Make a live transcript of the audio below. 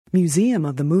Museum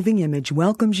of the Moving Image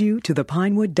welcomes you to the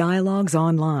Pinewood Dialogues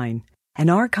Online, an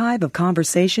archive of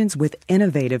conversations with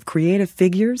innovative creative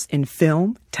figures in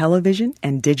film, television,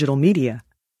 and digital media.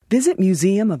 Visit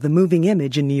Museum of the Moving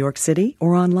Image in New York City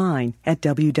or online at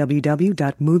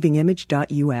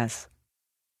www.movingimage.us.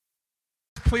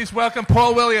 Please welcome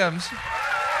Paul Williams.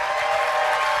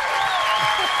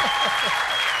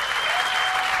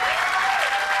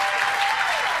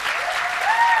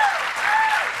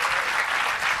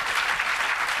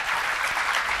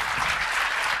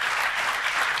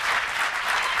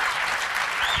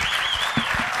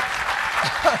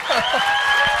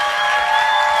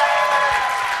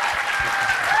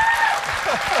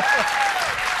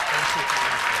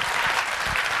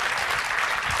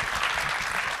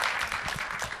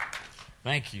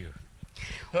 Thank you.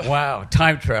 Wow,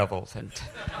 time travels. And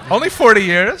only 40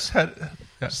 years.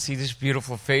 See this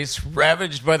beautiful face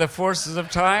ravaged by the forces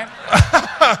of time?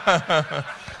 I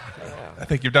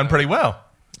think you've done pretty well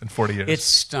in 40 years. It's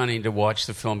stunning to watch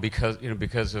the film because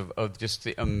of just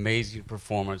the amazing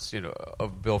performance,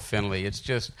 of Bill Finley. It's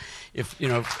just, to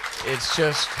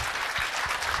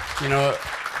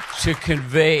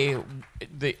convey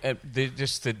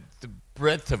the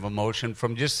breadth of emotion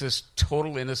from just this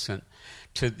total innocent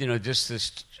to just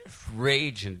this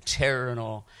rage and terror and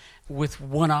all, with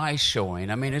one eye showing.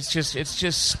 I mean, it's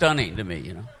just stunning to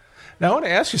me. Now, I want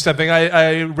to ask you something.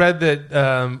 I read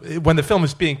that when the film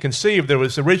was being conceived, there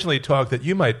was originally talk that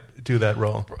you might do that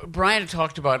role. Brian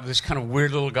talked about this kind of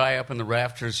weird little guy up in the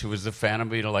rafters who was the Phantom,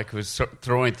 who was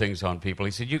throwing things on people.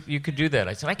 He said, you could do that.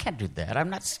 I said, I can't do that. I'm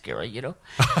not scary, And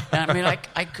I mean,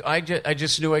 I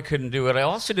just knew I couldn't do it. I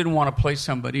also didn't want to play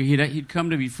somebody. He'd come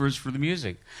to me first for the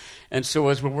music. And so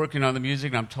as we're working on the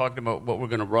music and I'm talking about what we're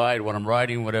going to write, what I'm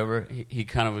writing, whatever, he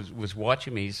kind of was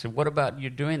watching me. He said, what about you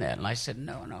doing that? And I said,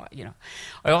 no.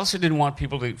 I also didn't want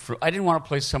people I didn't want to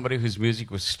play somebody whose music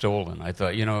was stolen. I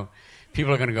thought,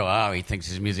 people are going to go, oh, he thinks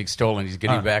his music's stolen. He's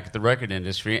getting back at the record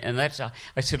industry. And I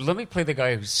said, let me play the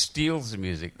guy who steals the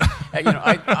music.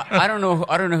 I don't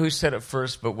know who said it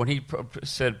first, but when he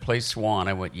said play Swan,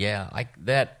 I went, yeah,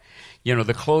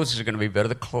 the clothes are going to be better.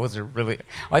 The clothes are really...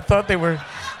 I thought they were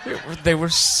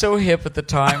so hip at the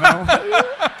time.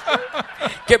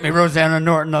 Get me Rosanna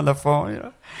Norton on the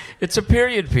phone. It's a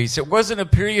period piece. It wasn't a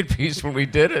period piece when we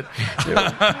did it.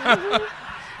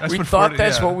 We thought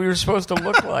that's what we were supposed to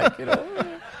look like.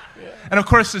 And of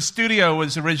course, the studio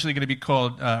was originally going to be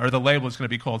called, or the label was going to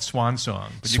be called Swan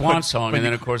Song. Swan Song, and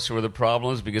then of course there were the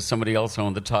problems because somebody else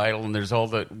owned the title, and there's all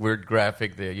the weird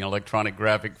graphic, the electronic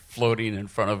graphic floating in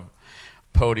front of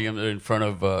podium, in front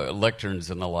of lecterns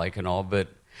and the like and all. But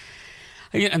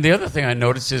and the other thing I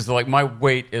noticed is my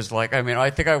weight is I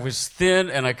think I was thin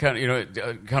and I kind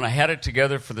of had it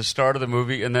together for the start of the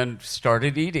movie and then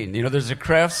started eating. There's a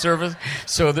craft service,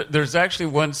 so there's actually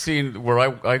one scene where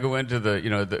I go into the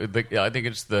I think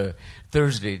it's the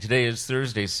Today is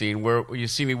Thursday scene where you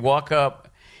see me walk up.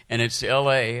 And it's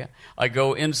L.A. I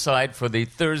go inside for the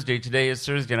Today is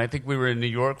Thursday, and I think we were in New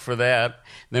York for that.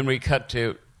 And then we cut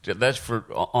to that's for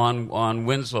on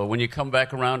Winslow. When you come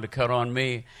back around to cut on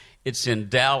me, it's in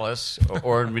Dallas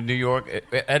or in New York.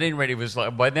 At any rate, it was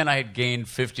by then I had gained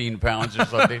 15 pounds or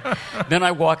something. Then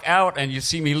I walk out and you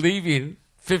see me leaving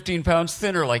 15 pounds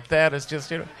thinner like that. It's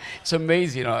just, it's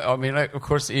amazing. I mean, of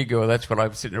course, the ego, that's what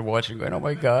I'm sitting there watching going, oh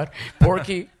my God,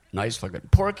 Porky. Nice looking.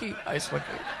 Porky, nice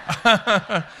looking.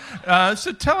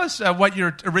 So tell us what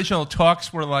your original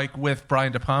talks were like with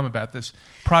Brian De Palma about this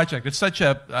project. It's such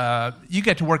you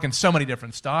get to work in so many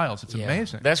different styles. It's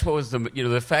amazing. That's what was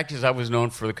the fact is I was known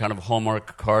for the kind of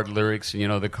Hallmark card lyrics,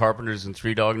 and, the Carpenters and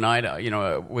Three Dog Night,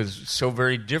 was so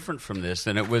very different from this.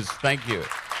 And it was, thank you.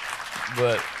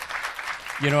 But,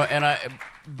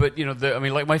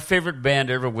 my favorite band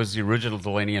ever was the original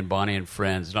Delaney and Bonnie and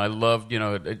Friends. And I loved,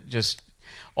 just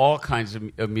all kinds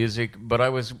of music, but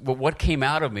what came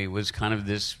out of me was kind of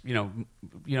this,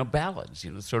 ballads,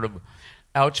 sort of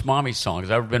ouch mommy songs.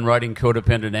 I've been writing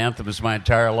codependent anthems my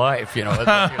entire life,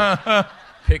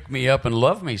 pick me up and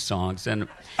love me songs,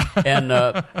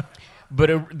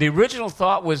 but the original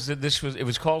thought was that it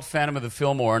was called Phantom of the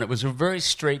Fillmore, and it was a very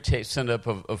straight send-up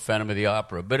of Phantom of the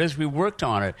Opera. But as we worked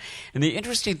on it, and the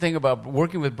interesting thing about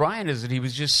working with Brian is that he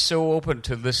was just so open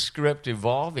to the script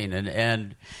evolving,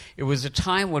 and it was a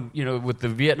time when, with the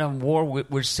Vietnam War,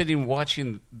 we're sitting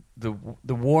watching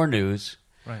the war news,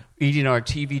 Right. eating our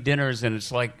TV dinners, and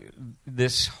it's like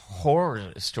this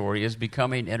horror story is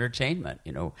becoming entertainment.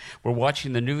 We're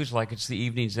watching the news like it's the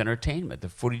evening's entertainment, the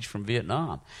footage from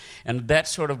Vietnam, and that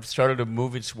sort of started to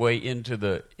move its way into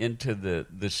the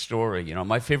story.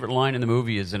 My favorite line in the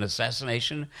movie is an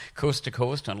assassination coast to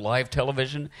coast on live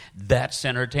television. That's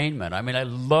entertainment. I mean, I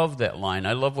love that line.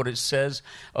 I love what it says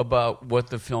about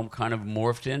what the film kind of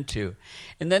morphed into.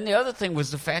 And then the other thing was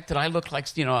the fact that I looked like,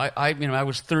 I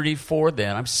was 34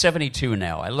 then. I'm 72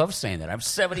 now. I love saying that. I'm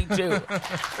 72. 72.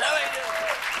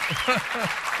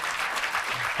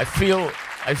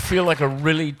 I feel like a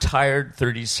really tired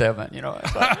 37,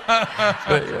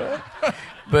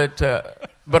 But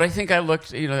I think I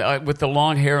looked, with the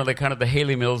long hair and the kind of the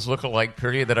Haley Mills look-alike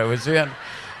period that I was in.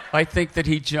 I think that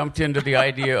he jumped into the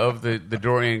idea of the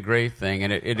Dorian Gray thing,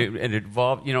 and it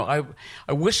evolved. I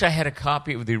wish I had a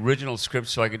copy of the original script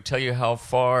so I could tell you how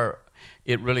far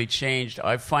it really changed.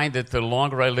 I find that the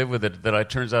longer I live with it, that it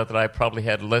turns out that I probably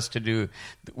had less to do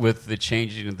with the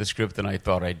changing of the script than I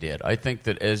thought I did. I think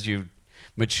that as you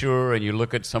mature and you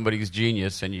look at somebody's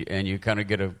genius and you kind of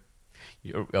get a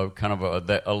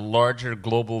larger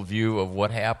global view of what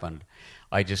happened,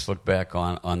 I just look back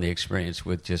on the experience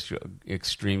with just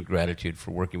extreme gratitude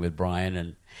for working with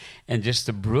Brian and just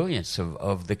the brilliance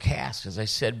of the cast. As I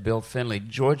said, Bill Finley,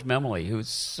 George Memley, who's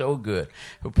so good,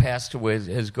 who passed away,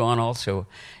 has gone also,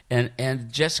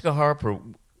 and Jessica Harper.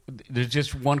 There's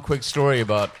just one quick story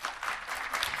about.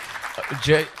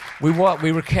 We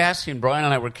were casting. Brian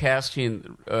and I were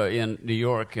casting in New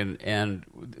York, and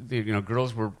the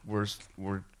girls were.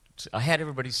 I had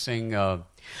everybody sing.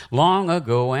 Long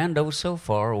ago and oh so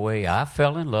far away, I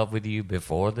fell in love with you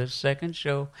before the second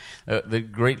show. The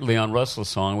great Leon Russell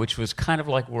song, which was kind of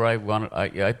like where I wanted.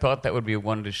 I thought that would be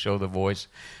one to show the voice,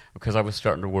 because I was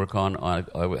starting to work on. I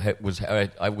was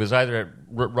either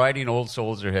writing Old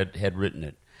Souls or had written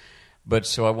it. But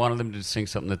so I wanted them to sing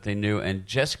something that they knew, and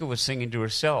Jessica was singing to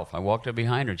herself. I walked up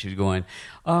behind her, and she was going,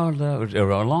 "Oh,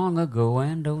 long ago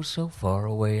and oh so far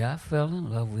away, I fell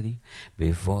in love with you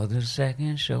before the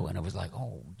second show." And I was like,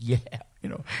 "Oh yeah,"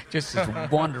 just this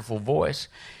wonderful voice.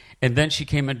 And then she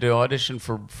came into audition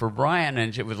for Brian,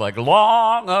 and it was like,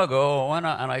 "Long ago," and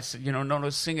I said, "No,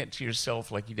 sing it to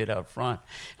yourself like you did out front."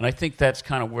 And I think that's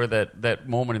kind of where that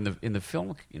moment in the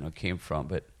film came from,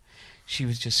 but. She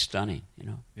was just stunning,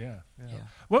 Yeah.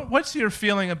 What's your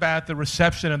feeling about the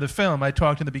reception of the film? I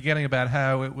talked in the beginning about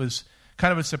how it was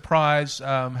kind of a surprise,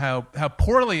 how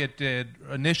poorly it did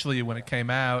initially when it came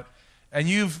out, and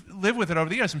you've lived with it over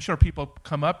the years. I'm sure people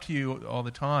come up to you all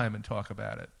the time and talk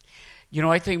about it.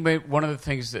 I think one of the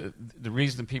things that the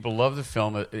reason people love the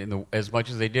film as much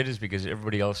as they did is because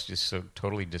everybody else just so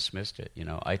totally dismissed it.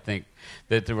 I think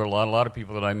that there were a lot of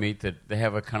people that I meet that they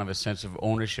have a kind of a sense of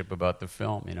ownership about the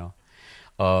film.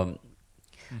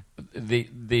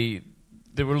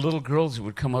 There were little girls who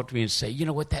would come up to me and say, "You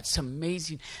know what? That's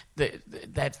amazing.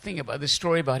 That thing about the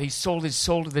story about he sold his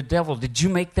soul to the devil. Did you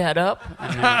make that up?"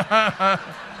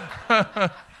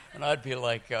 And I'd be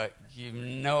like,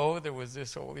 there was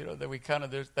this whole, that we kind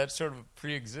of that sort of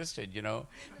pre-existed,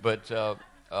 But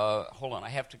hold on,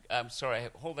 I'm sorry.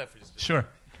 Hold that for just a second. Sure.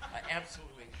 I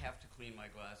absolutely have to clean my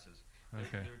glasses.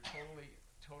 Okay. They're totally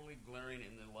glaring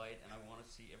in the light, and I want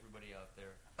to see everybody out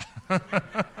there. I'm not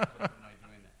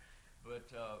doing that. But,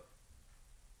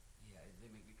 they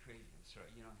make me crazy. I'm sorry.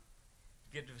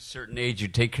 Get to a certain age, you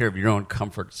take care of your own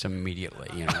comforts immediately.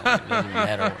 It doesn't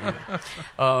matter.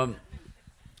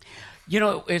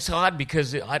 It's odd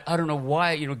because I don't know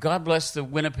why. God bless the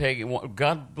Winnipeg,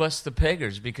 God bless the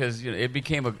Peggers, because it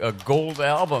became a gold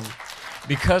album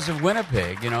because of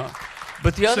Winnipeg.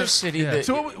 But the other city. Yeah. That,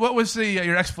 so what was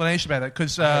your explanation about that?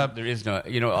 Because there is no.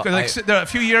 a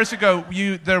few years ago,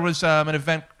 there was an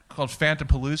event called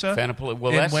Phantompalooza.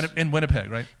 In Winnipeg,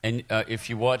 right? And if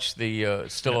you watch the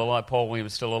Still Alive, Paul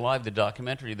Williams' Still Alive, the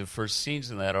documentary, the first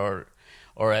scenes in that are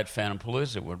at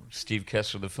Phantompalooza, where Steve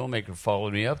Kessler, the filmmaker,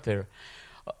 followed me up there.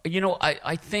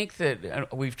 I think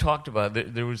that we've talked about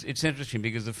it. It's interesting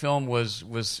because the film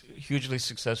was hugely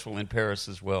successful in Paris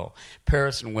as well.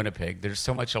 Paris and Winnipeg, there's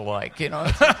so much alike.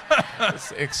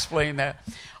 Let's explain that.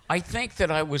 I think that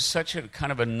I was such a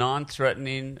kind of a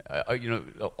non-threatening.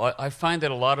 I find that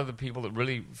a lot of the people that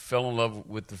really fell in love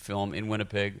with the film in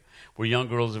Winnipeg were young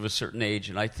girls of a certain age,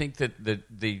 and I think that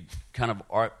the kind of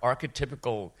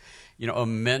archetypical.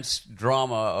 Immense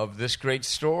drama of this great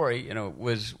story,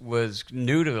 was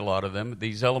new to a lot of them.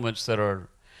 These elements that are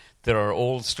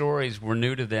old stories were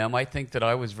new to them. I think that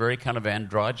I was very kind of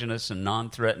androgynous and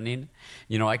non-threatening.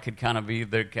 I could kind of be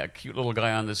the cute little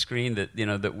guy on the screen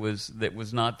that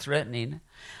was not threatening.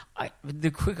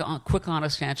 The quick,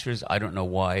 honest answer is I don't know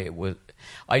why it was.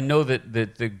 I know that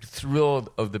the thrill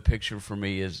of the picture for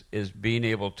me is being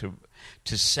able to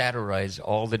satirize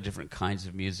all the different kinds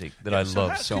of music that I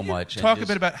love so much. Talk a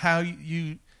bit about how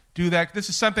you do that. This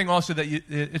is something also that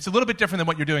it's a little bit different than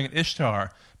what you're doing at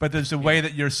Ishtar, but there's a way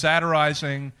that you're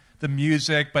satirizing the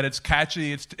music, but it's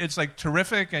catchy. It's like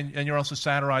terrific, and you're also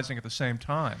satirizing at the same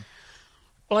time.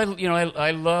 Well,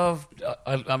 I loved.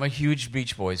 I'm a huge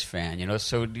Beach Boys fan,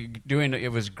 So doing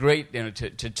it was great,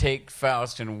 to take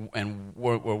Faust and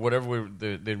or whatever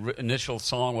the initial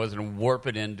song was and warp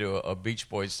it into a Beach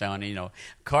Boys sound.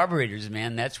 Carburetors,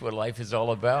 man, that's what life is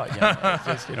all about. It's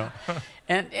just,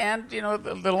 and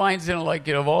the lines like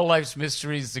of all life's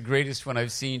mysteries, the greatest one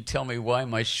I've seen. Tell me why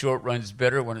my short runs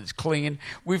better when it's clean.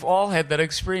 We've all had that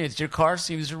experience. Your car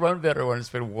seems to run better when it's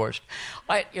been washed.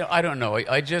 I don't know.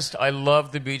 I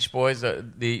love the Beach Boys.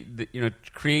 The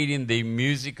creating the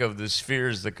music of the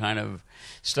Spheres, the kind of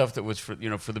stuff that was for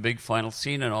the big final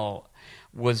scene and all,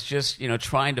 was just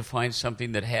trying to find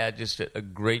something that had just a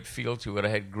great feel to it. I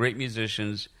had great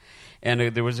musicians.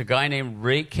 And there was a guy named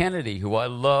Ray Kennedy who I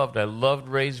loved. I loved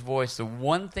Ray's voice. The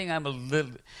one thing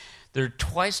there are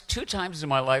two times in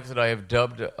my life that I have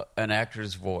dubbed an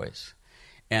actor's voice.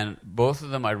 And both of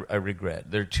them I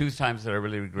regret. There are two times that I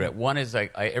really regret. One is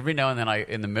I every now and then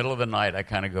in the middle of the night, I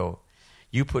kind of go,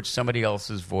 you put somebody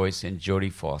else's voice in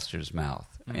Jodie Foster's mouth.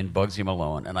 In Bugsy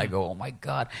Malone, and I go, oh my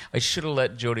God, I should have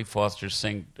let Jodie Foster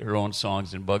sing her own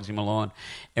songs in Bugsy Malone.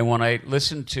 And when I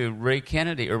listened to Ray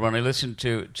Kennedy, or when I listened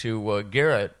to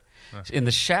Garrett in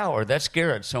the shower, that's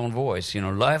Garrett's own voice,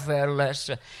 Life at Last,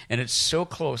 and it's so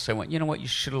close. I went, you know what, you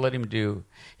should have let him do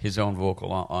his own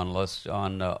vocal on Life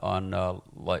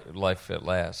at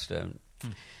Last.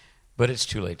 But it's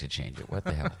too late to change it. What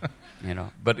the hell,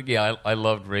 But yeah, I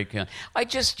loved Ray Kennedy. I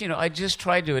just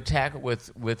tried to attack it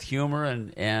with humor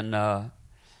and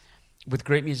with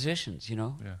great musicians.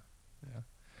 Yeah.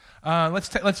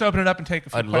 Let's open it up and take a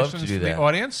few questions from the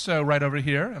audience. So right over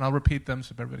here, and I'll repeat them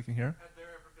so everybody can hear. Has there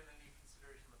ever been any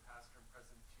consideration in the past or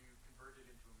present to convert it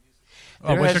into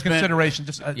a musical? What's your consideration?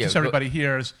 Just everybody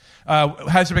hears.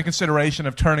 Has there been consideration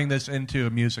of turning this into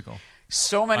a musical?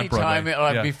 So many times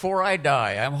before I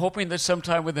die, I'm hoping that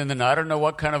sometime within the night. I don't know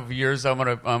what kind of years I'm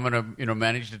gonna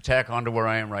manage to tack on to where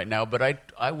I am right now. But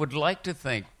I would like to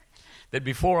think that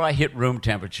before I hit room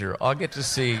temperature, I'll get to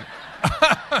see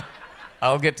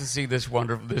this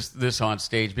wonderful this on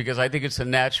stage, because I think it's a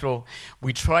natural.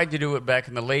 We tried to do it back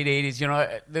in the late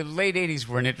 80s. The late 80s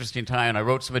were an interesting time, and I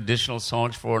wrote some additional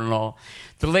songs for it and all.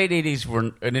 The late 80s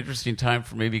were an interesting time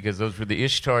for me because those were the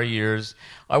Ishtar years.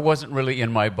 I wasn't really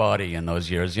in my body in those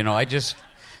years.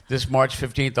 This March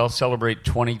 15th, I'll celebrate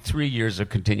 23 years of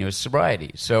continuous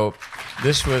sobriety. So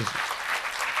this was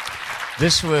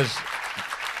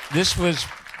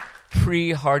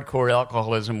pre-hardcore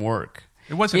alcoholism work.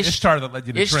 It wasn't Ishtar that led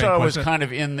you to drink, Ishtar was kind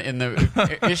of in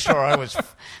the Ishtar. I was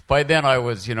by then. I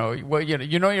was you're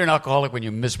an alcoholic when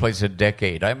you misplace a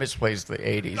decade. I misplaced the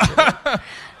 80s.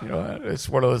 It's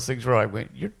one of those things where I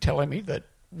went. You're telling me that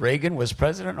Reagan was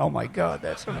president? Oh my God,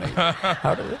 that's amazing.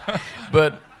 How did it?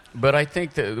 But I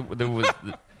think that there was.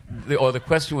 The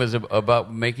question was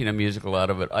about making a musical out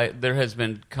of it. There has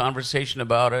been conversation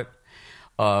about it.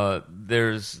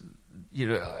 There's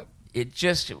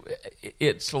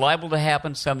it's liable to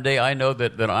happen someday. I know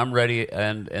that I'm ready,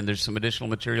 and there's some additional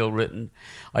material written.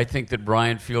 I think that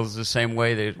Brian feels the same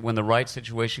way. That when the right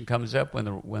situation comes up, when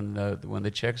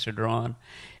the checks are drawn,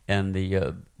 and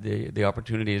the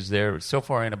opportunity is there. So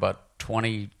far, in about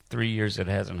 23 years, it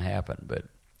hasn't happened. But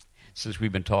since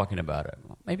we've been talking about it,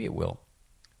 well, maybe it will.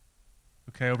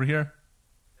 Okay, over here.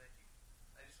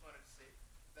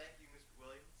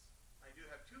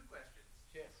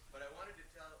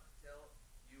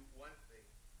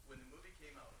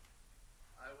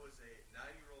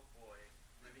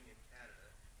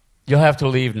 You'll have to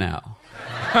leave now.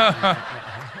 I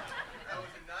was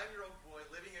a 9-year-old boy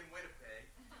living in Winnipeg.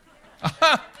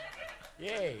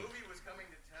 Yay. The movie was coming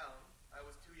to town. I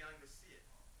was too young to see it.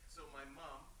 So my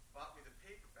mom bought me the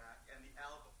paperback and the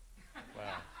album.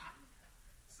 Wow.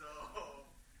 So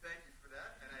thank you for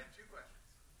that. And I have two questions.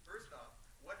 First off,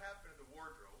 what happened to the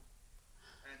wardrobe?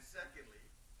 And secondly,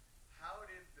 how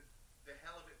did the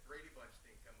Hell of It Brady Bunch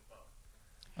thing come about?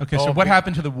 Okay, so what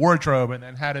happened to the wardrobe, and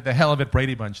then how did the Hell of It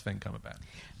Brady Bunch thing come about?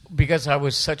 Because I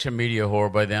was such a media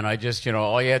whore by then. I just,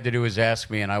 all you had to do was ask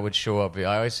me, and I would show up. I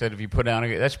always said, if you put down,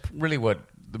 that's really what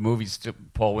the movie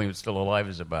Paul Williams Still Alive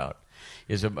is about.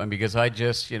 Because I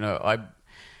just,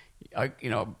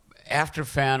 after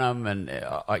Phantom, and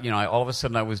all of a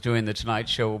sudden I was doing the Tonight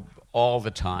Show all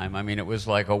the time. I mean, it was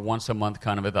like a once a month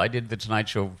kind of a. I did the Tonight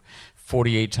Show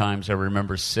 48 times. I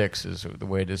remember 6 is the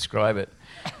way to describe it.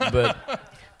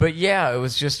 But yeah, it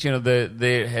was just,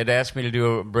 they had asked me to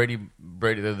do a Brady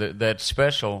that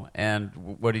special, and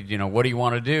what do you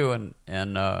want to do?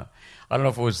 And I don't know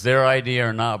if it was their idea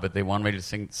or not, but they wanted me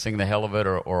to sing the hell of it,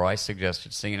 or I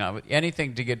suggested singing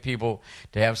anything to get people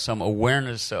to have some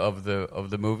awareness of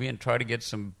the movie and try to get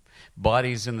some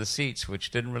bodies in the seats, which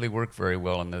didn't really work very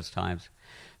well in those times.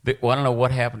 I don't know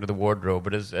what happened to the wardrobe,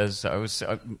 but as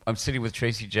I'm sitting with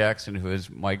Tracy Jackson, who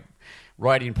is my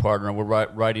writing partner. We're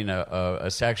writing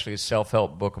it's actually a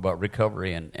self-help book about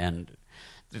recovery, and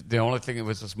the only thing that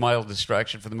was a mild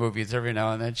distraction for the movie is every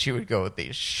now and then she would go with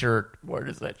the shirt. Where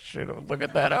does that shirt? Oh, look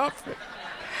at that outfit.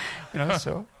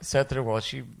 So I sat there while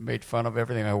she made fun of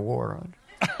everything I wore on.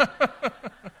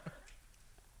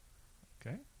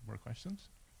 Okay, more questions?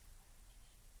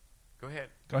 Go ahead.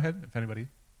 Go ahead, if anybody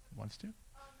wants to.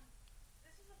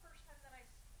 This is the first time that I've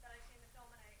seen the film,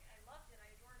 and I loved it.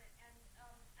 I adored it. And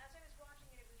as I was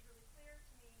watching it, it was really clear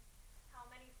to me how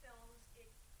many films it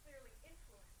clearly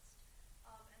influenced,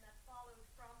 and that followed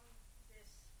from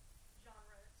this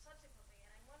genre subsequently. And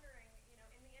I'm wondering,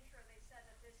 in the intro they said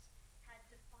that this had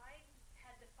defied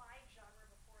genre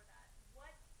before that.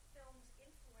 What films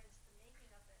influenced the making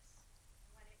of this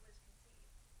when it was conceived?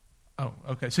 Oh,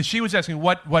 okay. So she was asking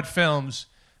what films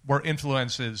were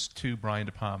influences to Brian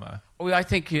De Palma. Well, I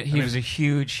think he was a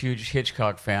huge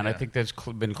Hitchcock fan. Yeah. I think that's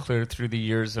been clear through the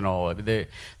years and all. The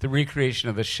recreation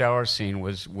of the shower scene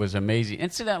was amazing.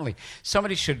 Incidentally,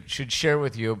 somebody should share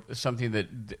with you something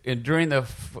that during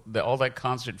all that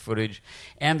concert footage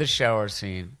and the shower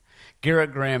scene,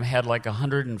 Garrett Graham had like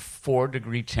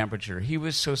 104-degree temperature. He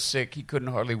was so sick he couldn't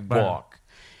hardly walk.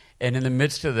 And in the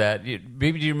midst of that,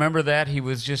 baby, do you remember that? He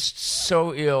was just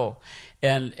so ill.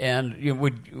 And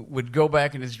would go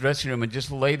back in his dressing room and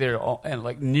just lay there and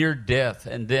like near death,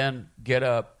 and then get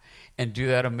up and do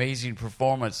that amazing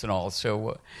performance and all.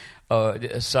 So,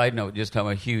 a side note, just I'm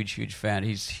a huge fan.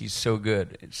 He's so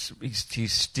good. He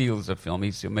steals a film.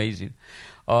 He's amazing.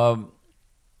 But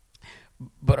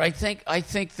I think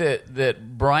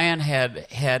that Brian had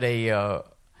a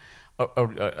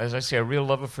as I say, a real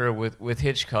love affair with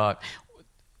Hitchcock.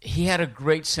 He had a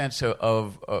great sense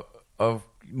of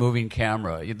moving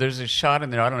camera. There's a shot in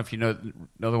there. I don't know if you know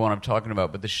the one I'm talking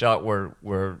about, but the shot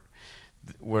where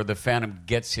the Phantom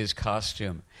gets his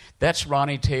costume. That's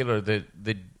Ronnie Taylor,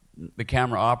 the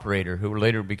camera operator, who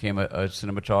later became a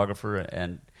cinematographer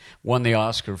and won the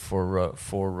Oscar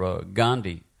for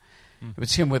Gandhi. It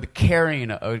was him carrying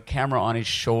a camera on his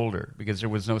shoulder because there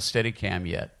was no Steadicam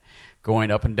yet,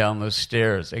 going up and down those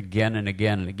stairs again and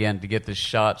again and again to get the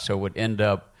shot so it would end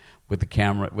up with the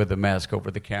camera, with the mask over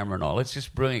the camera and all. It's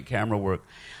just brilliant camera work.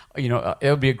 It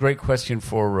would be a great question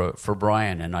for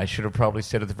Brian, and I should have probably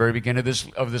said at the very beginning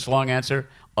of this long answer,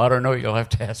 I don't know, you'll have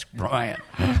to ask Brian.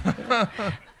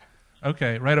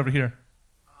 Okay, right over here.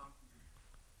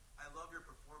 I love your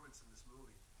performance in this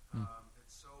movie.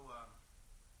 It's so, I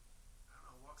don't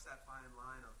know, walks that fine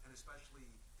line, and especially,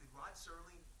 did Rod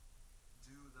Serling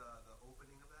do the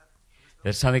opening of that?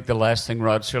 That's, I think, the last thing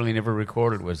Rod Serling ever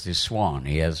recorded was the Swan.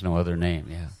 He has no other name,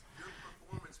 yeah. Your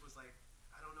performance was like,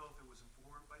 I don't know if it was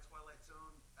informed by Twilight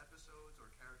Zone episodes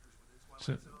or characters within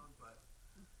Twilight Zone, but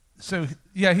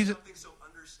yeah, he's something so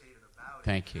understated about it.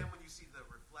 Thank you. And then when you see the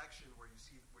reflection where you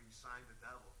sign the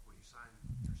devil, where you sign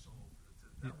your soul to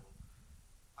the devil,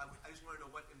 I just want to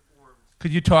know what informed. Could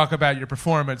you talk about your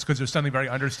performance, because there's something very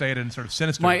understated and sort of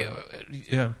sinister?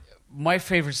 My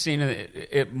favorite scene,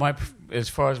 as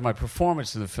far as my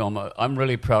performance in the film, I'm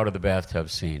really proud of the bathtub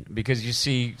scene, because you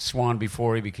see Swan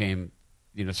before he became,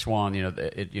 Swan,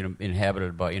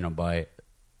 inhabited by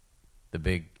the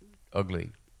big,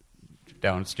 ugly,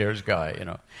 downstairs guy,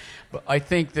 But I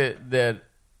think that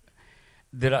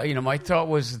my thought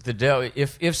was that the devil,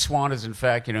 if Swan is in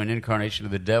fact, an incarnation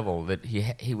of the devil, that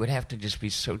he would have to just be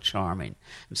so charming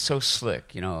and so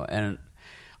slick, and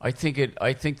I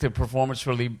think the performance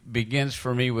really begins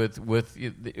for me with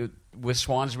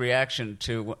Swan's reaction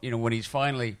to when he's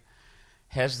finally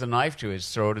has the knife to his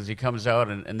throat as he comes out,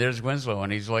 and there's Winslow,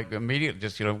 and he's like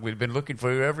immediately we've been looking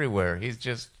for you everywhere. He's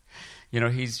just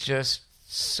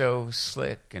so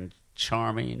slick and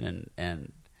charming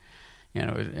and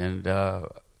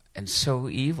so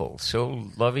evil, so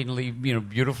lovingly,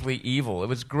 beautifully evil. It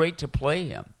was great to play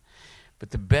him,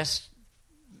 but the best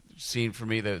scene for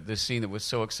me, the scene that was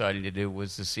so exciting to do,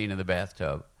 was the scene in the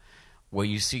bathtub where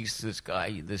you see this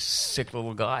guy, this sick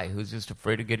little guy who's just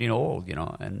afraid of getting old,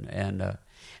 and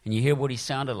and you hear what he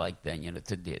sounded like then.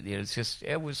 It's just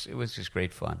it was just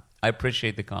great fun. I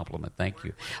appreciate the compliment. Thank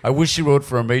you. I wish you wrote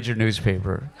for a major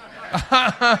newspaper. Where did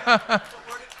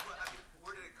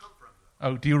it come from, though?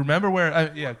 Oh, do you remember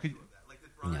where? Yeah. Like, did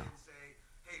Brian No. say,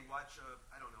 "Hey, watch,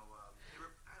 I don't know,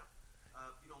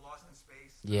 Lost in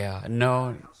Space"? Yeah, no.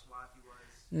 How swat he was.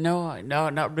 No,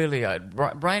 not really.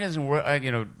 Brian doesn't work.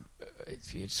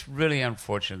 It's really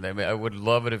unfortunate. I mean, I would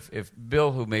love it if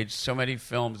Bill, who made so many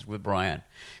films with Brian,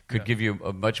 could give you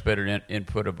a much better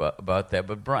input about that.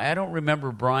 But Brian, I don't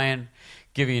remember Brian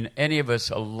giving any of us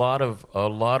a lot of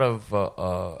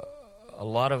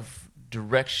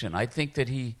direction. I think that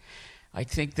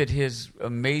his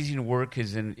amazing work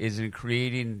is in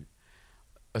creating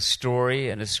a story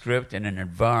and a script and an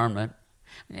environment.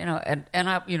 You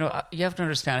have to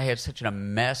understand, I had such a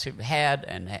massive,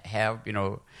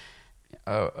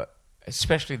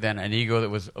 especially then, an ego that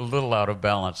was a little out of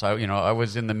balance. I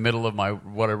was in the middle of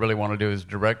what I really want to do is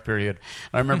direct period.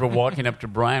 I remember walking up to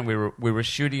Brian. We were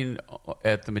shooting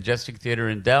at the Majestic Theater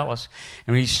in Dallas,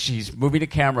 and he's moving the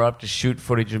camera up to shoot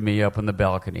footage of me up on the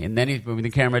balcony, and then he's moving the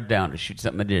camera down to shoot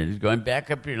something I did. He's going back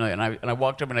up here, and I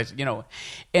walked up and I said,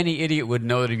 any idiot would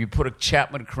know that if you put a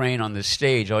Chapman crane on the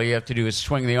stage, all you have to do is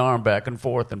swing the arm back and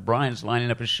forth. And Brian's lining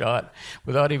up a shot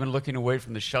without even looking away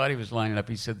from the shot he was lining up.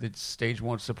 He said the stage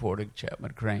won't support a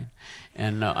Chapman crane.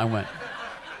 And I went,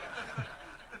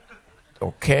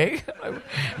 okay. I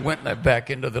went back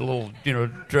into the little,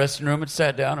 dressing room and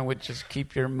sat down and went, just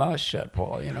keep your mouth shut,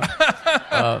 Paul,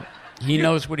 He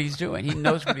knows what he's doing.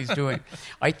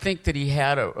 I think that he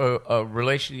had a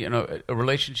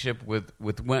relationship with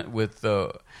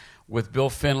Bill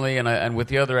Finley and with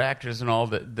the other actors and all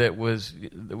that was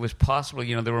possible.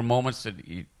 There were moments that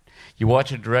you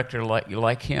watch a director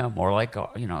like him, or like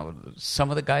some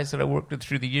of the guys that I worked with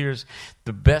through the years.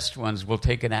 The best ones will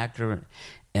take an actor,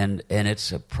 and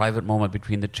it's a private moment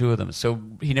between the two of them. So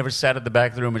he never sat at the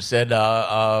back of the room and said,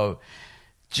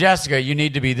 Jessica, you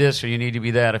need to be this or you need to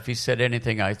be that. If he said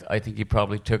anything, I think he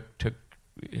probably took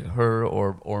her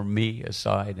or me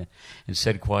aside and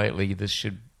said quietly, this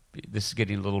is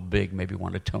getting a little big. Maybe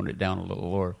want to tone it down a little,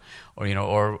 or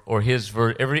his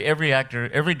every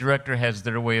actor, every director has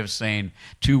their way of saying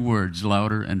two words: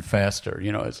 louder and faster.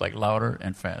 It's like louder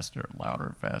and faster, louder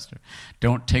and faster.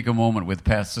 Don't take a moment with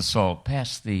pass the salt.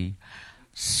 Pass the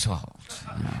salt.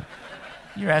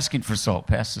 You're asking for salt.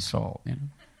 Pass the salt.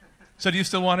 So do you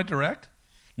still want to direct?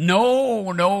 No.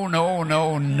 What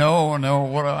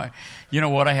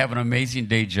I have an amazing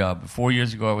day job. 4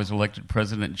 years ago, I was elected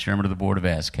president and chairman of the board of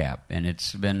ASCAP, and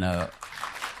it's been the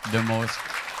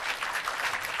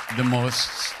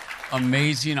most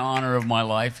amazing honor of my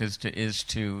life is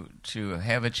to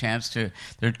have a chance to.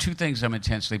 There are two things I'm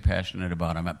intensely passionate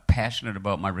about. I'm passionate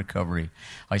about my recovery.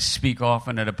 I speak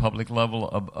often at a public level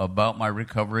about my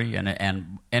recovery,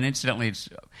 and incidentally,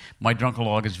 my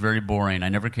drunkalog is very boring. I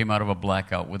never came out of a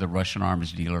blackout with a Russian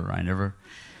arms dealer. I never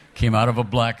came out of a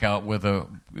blackout with a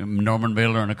Norman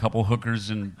Mailer and a couple hookers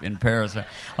in Paris.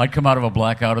 I'd come out of a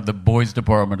blackout at the boys'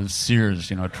 department of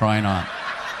Sears, trying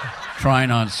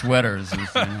on sweaters.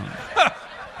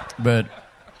 But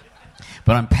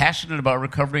I'm passionate about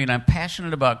recovery, and I'm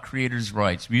passionate about creators'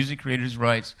 rights, music creators'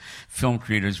 rights, film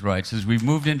creators' rights. As we've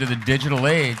moved into the digital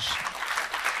age,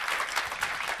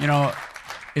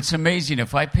 it's amazing.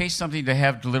 If I pay something to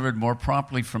have delivered more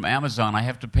promptly from Amazon, I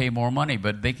have to pay more money,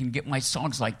 but they can get my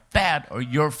songs like that or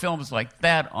your films like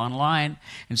that online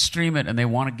and stream it, and they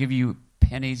want to give you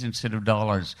pennies instead of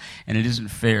dollars, and it isn't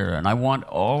fair. And I want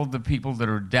all of the people that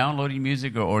are downloading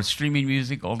music or streaming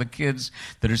music, all the kids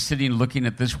that are sitting looking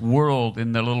at this world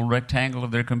in the little rectangle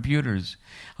of their computers,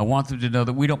 I want them to know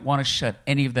that we don't want to shut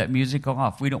any of that music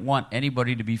off. We don't want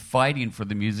anybody to be fighting for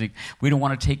the music. We don't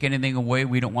want to take anything away.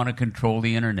 We don't want to control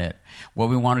the internet. What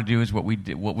we want to do is what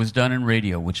was done in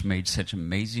radio, which made such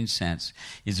amazing sense,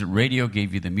 is that radio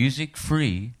gave you the music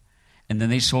free, and then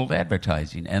they sold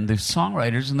advertising. And the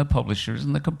songwriters and the publishers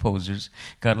and the composers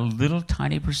got a little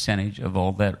tiny percentage of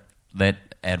all that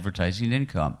advertising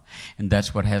income. And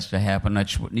that's what has to happen.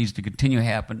 That's what needs to continue to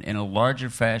happen in a larger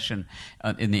fashion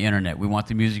in the internet. We want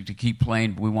the music to keep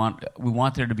playing. We want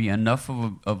there to be enough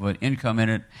of an income in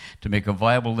it to make a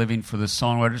viable living for the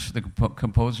songwriters, for the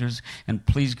composers, and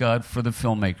please God, for the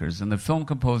filmmakers. And the film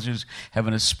composers have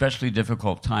an especially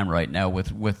difficult time right now with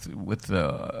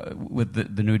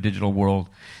the new digital world.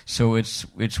 So it's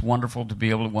wonderful to be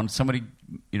able to, when somebody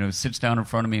sits down in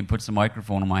front of me and puts the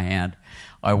microphone in my hand,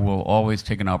 I will always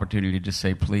take an opportunity to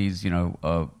say, please,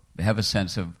 have a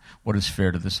sense of what is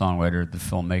fair to the songwriter, the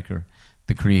filmmaker,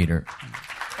 the creator.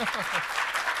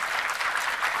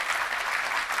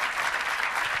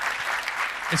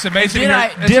 It's amazing.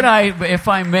 If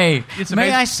I may, amazing.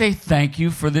 I say thank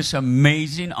you for this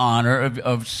amazing honor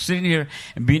of sitting here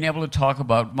and being able to talk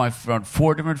about my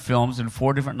 4 different films in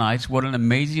 4 different nights. What an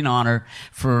amazing honor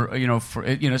for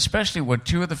especially when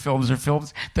 2 of the films are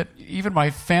films that even my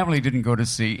family didn't go to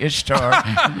see. Ishtar.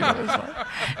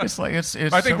 It's I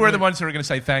think we're the ones who are going to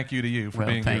say thank you to you for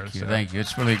being here. Thank you.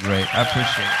 It's really great. I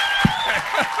appreciate it.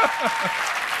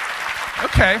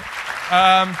 Okay.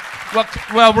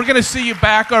 Well, we're going to see you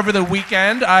back over the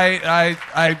weekend.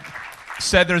 I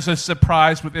said there's a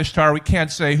surprise with Ishtar. We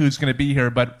can't say who's going to be here,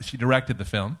 but she directed the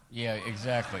film. Yeah,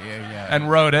 exactly. Yeah.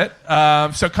 And wrote it.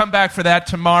 So come back for that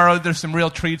tomorrow. There's some real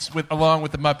treats along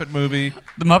with the Muppet movie.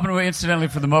 The Muppet movie, incidentally,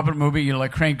 for the Muppet movie,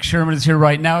 like Crank Sherman is here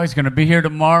right now. He's going to be here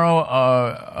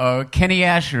tomorrow. Kenny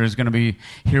Asher is going to be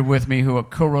here with me, who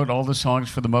co-wrote all the songs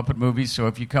for the Muppet movie. So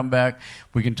if you come back,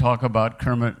 we can talk about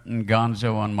Kermit and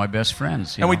Gonzo on My Best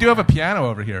Friends. And we do have a piano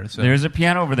over here. So. There's a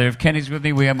piano over there. If Kenny's with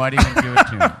me, we might even do it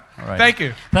too. All right. Thank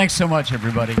you. Thanks so much,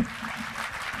 everybody.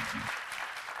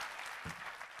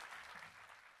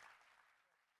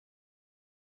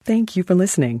 Thank you for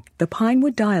listening. The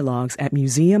Pinewood Dialogues at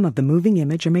Museum of the Moving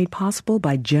Image are made possible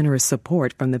by generous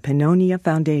support from the Pannonia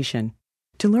Foundation.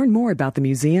 To learn more about the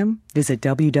museum, visit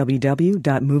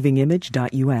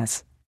www.movingimage.us.